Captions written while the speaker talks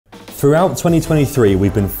Throughout 2023,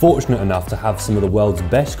 we've been fortunate enough to have some of the world's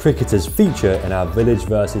best cricketers feature in our Village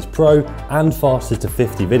vs Pro and Fastest to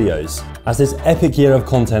 50 videos. As this epic year of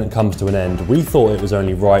content comes to an end, we thought it was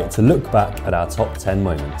only right to look back at our top 10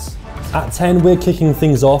 moments. At 10, we're kicking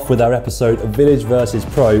things off with our episode of Village vs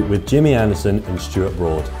Pro with Jimmy Anderson and Stuart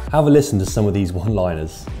Broad. Have a listen to some of these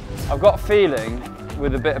one-liners. I've got a feeling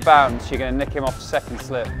with a bit of bounce, you're going to nick him off the second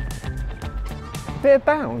slip. Bit of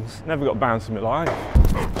bounce? Never got bounce in my life.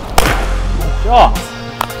 Shot!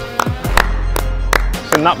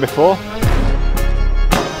 Seen that before.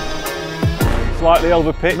 Slightly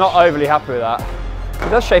over pitch. Not overly happy with that. It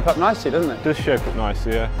does shape up nicely, doesn't it? It does shape up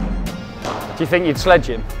nicely, yeah. Do you think you'd sledge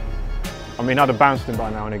him? I mean, I'd have bounced him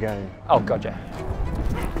by now in a game. Oh god, yeah.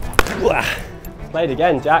 Played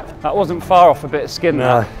again, Jack. That wasn't far off a bit of skin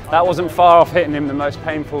No. That wasn't far off hitting him the most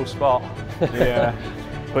painful spot. Yeah.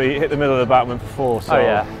 But he hit the middle of the bat went for 4, so... Oh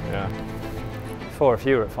yeah. Yeah. 4 if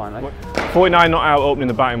you were it finally. 49 not out opening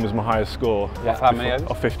the batting was my highest score. Yeah, how many overs?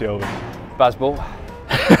 Of 50 overs. Bazball.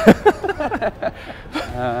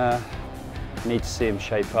 Need to see him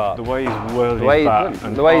shape up. The way he's whirling his bat,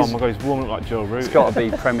 and oh my god, he's warming up like Joe Root. It's got to be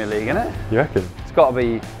Premier League, isn't it? You reckon? It's got to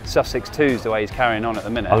be Sussex 2s the way he's carrying on at the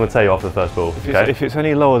minute. I'm going to tell you after the first ball. If it's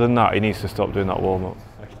any lower than that, he needs to stop doing that warm-up.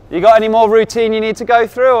 You got any more routine you need to go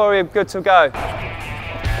through, or are you good to go?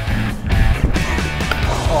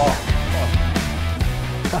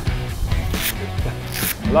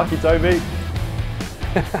 Lucky Toby. Is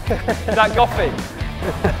that Goffey?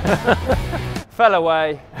 Fell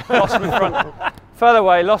away, lost my front. Fell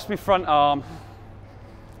away, lost my front arm,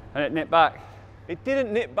 and it nipped back. It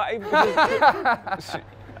didn't nip back.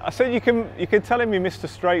 I said you can tell him you missed a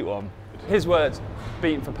straight one. His words,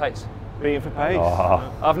 beating for pace. Beating for pace.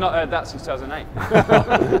 Oh. I've not heard that since 2008.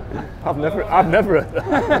 I've never heard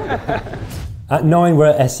that. At 9, we're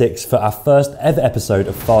at Essex for our first ever episode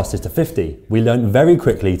of Fastest to 50. We learned very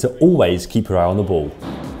quickly to always keep your eye on the ball.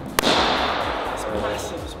 It's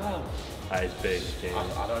massive as well. That is big.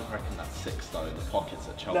 I don't reckon that's 6 though, the pockets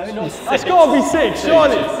are Chelsea. No, not 6. That's got to be 6,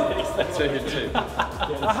 surely. 2.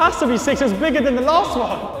 It has to be 6, it's bigger than the last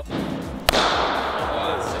one.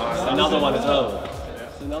 Another one as well.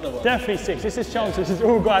 It's another one. Definitely 6, this is Chelsea, this is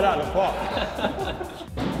all going out of the park.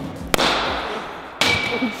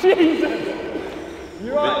 Jesus!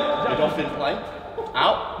 You're right. Mid off in play.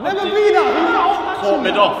 Out. Never be that, he's out. Caught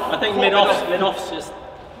mid off. I think mid-off's just...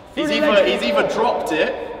 He's either dropped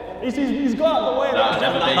it. He's got out of the way.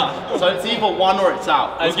 Never been. So it's either 1 or it's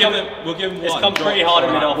out. We'll give him one. It's come pretty hard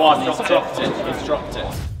in mid-off. He's dropped it. He's dropped it.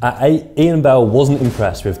 At 8, Ian Bell wasn't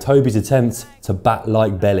impressed with Toby's attempt to bat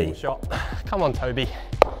like belly. Shot. Come on, Toby.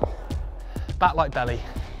 Bat like belly.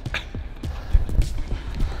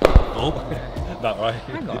 Oh, that right.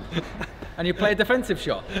 Hang on. And you play a defensive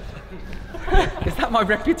shot? Is that my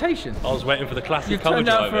reputation? I was waiting for the classic You've cover turned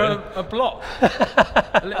out drive. for a block.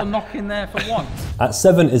 A little knock in there for 1. At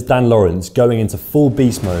 7 is Dan Lawrence going into full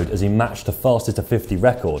beast mode as he matched the Fastest to 50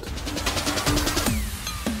 record.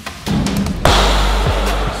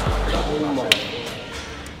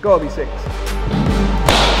 Gotta be 6.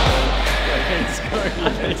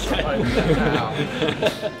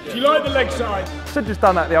 Do you like the leg side? Should have just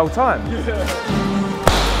done that the whole time.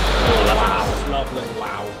 That's lovely.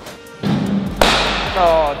 Wow.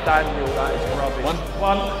 Oh, Daniel, that is rubbish.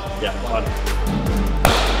 1. Yeah, 1.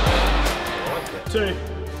 2.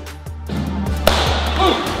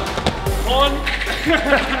 1.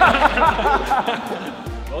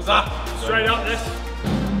 What's that? Straight up this.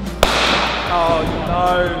 Oh no.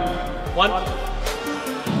 1.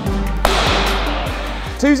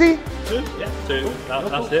 2-zy? 2? Yeah, 2.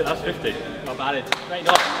 That's it, that's 50. Not bad. Great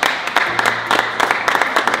knock.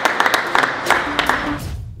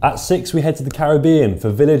 At 6, we head to the Caribbean for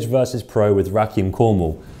Village vs Pro with Rakim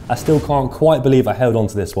Cornwall. I still can't quite believe I held on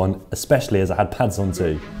to this one, especially as I had pads on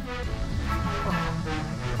too.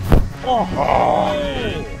 Oh.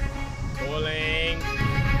 Calling.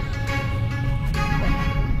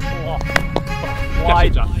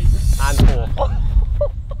 Wide and 4.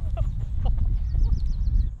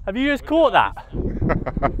 Have you just caught that?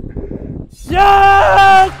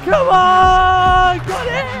 Yes! Come on! Got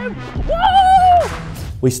him! Woo!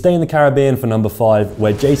 We stay in the Caribbean for number 5,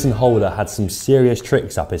 where Jason Holder had some serious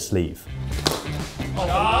tricks up his sleeve.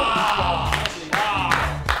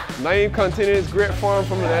 Name continues great form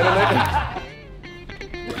from the enemy.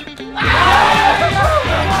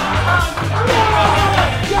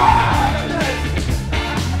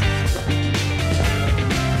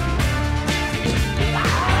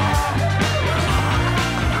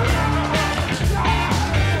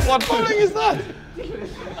 What bowling is that?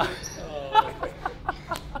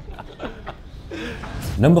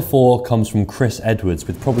 Number 4 comes from Chris Edwards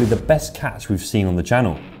with probably the best catch we've seen on the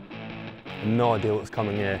channel. No idea what's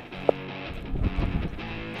coming here.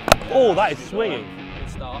 Oh, that is swinging.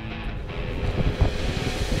 Good start.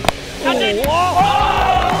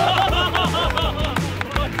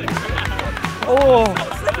 Oh,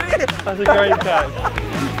 that's a great catch.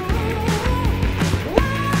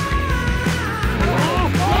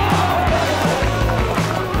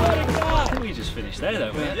 We just finished there,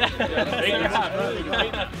 don't we?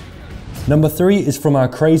 Number 3 is from our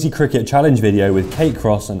Crazy Cricket Challenge video with Kate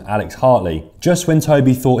Cross and Alex Hartley. Just when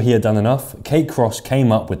Toby thought he had done enough, Kate Cross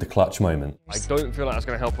came up with the clutch moment. I don't feel like that's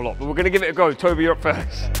going to help a lot, but we're going to give it a go. Toby, you're up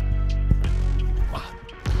first.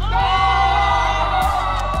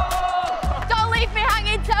 Don't leave me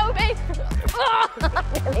hanging, Toby!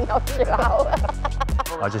 Nearly knocked you out.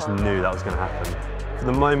 I just knew that was going to happen. For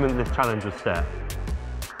the moment this challenge was set,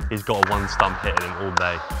 he's got a one stump hitting him all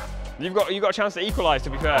day. You've got a chance to equalise, to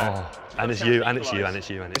be fair. Oh, and it's you, and it's you, and it's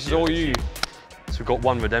you, and it's This is all you. So we've got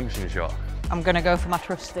one redemption shot. I'm gonna go for my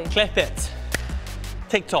trusty. Clip it.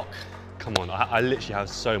 TikTok. Come on, I literally have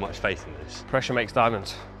so much faith in this. Pressure makes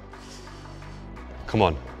diamonds. Come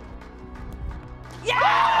on.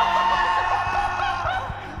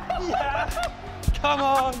 Come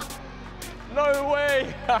on! No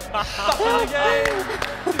way!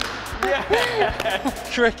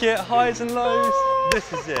 Cricket, highs and lows.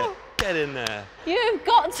 This is it. Get in there. You've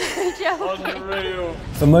got to be joking. Unreal.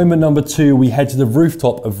 For moment number 2, we head to the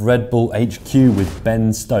rooftop of Red Bull HQ with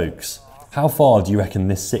Ben Stokes. How far do you reckon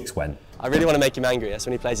this 6 went? I really want to make him angry. That's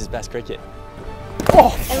when he plays his best cricket.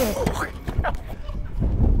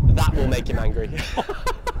 That will make him angry.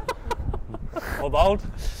 Well bowled.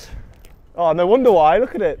 Oh, no wonder why.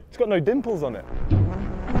 Look at it. It's got no dimples on it.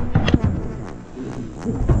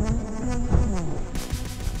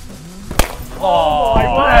 Oh,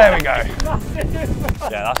 there we go.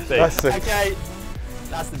 Yeah, that's big. That's it. Okay,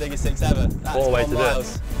 that's the biggest 6 ever. That's All the way 1 to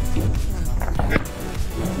miles.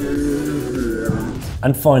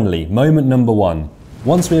 And finally, moment number 1.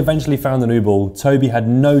 Once we eventually found the new ball, Toby had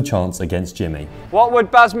no chance against Jimmy. What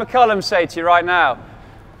would Baz McCullum say to you right now?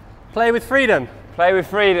 Play with freedom. Play with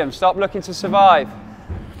freedom, stop looking to survive.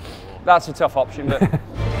 That's a tough option, but...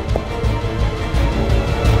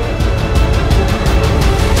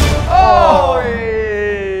 Oh!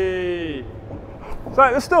 Is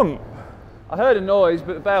that the stump? I heard a noise,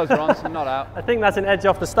 but the bails were on, so I'm not out. I think that's an edge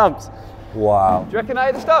off the stumps. Wow. Do you reckon I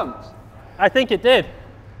hit the stumps? I think it did.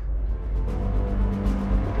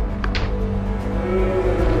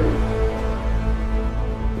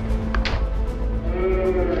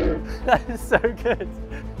 That is so good.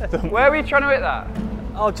 Where were you trying to hit that?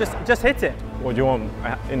 Oh, just hit it. What do you want?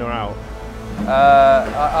 In or out?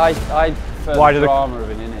 I prefer Wide the of the- drama of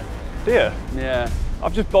it, innit? Do you? Yeah.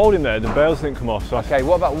 I've just bowled in there. The bails didn't come off. So Okay,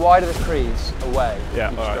 what about wide of the crease, away? Yeah,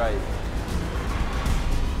 and all right. straight.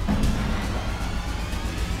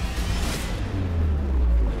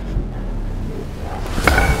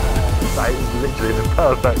 That is literally the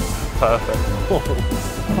perfect.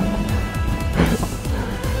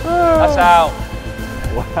 That's out.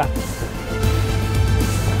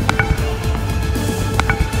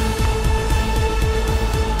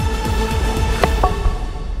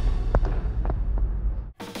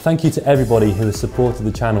 Thank you to everybody who has supported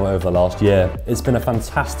the channel over the last year. It's been a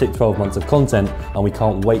fantastic 12 months of content and we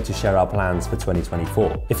can't wait to share our plans for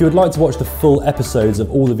 2024. If you would like to watch the full episodes of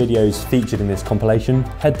all the videos featured in this compilation,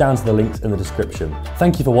 head down to the links in the description.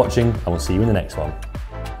 Thank you for watching and we'll see you in the next one.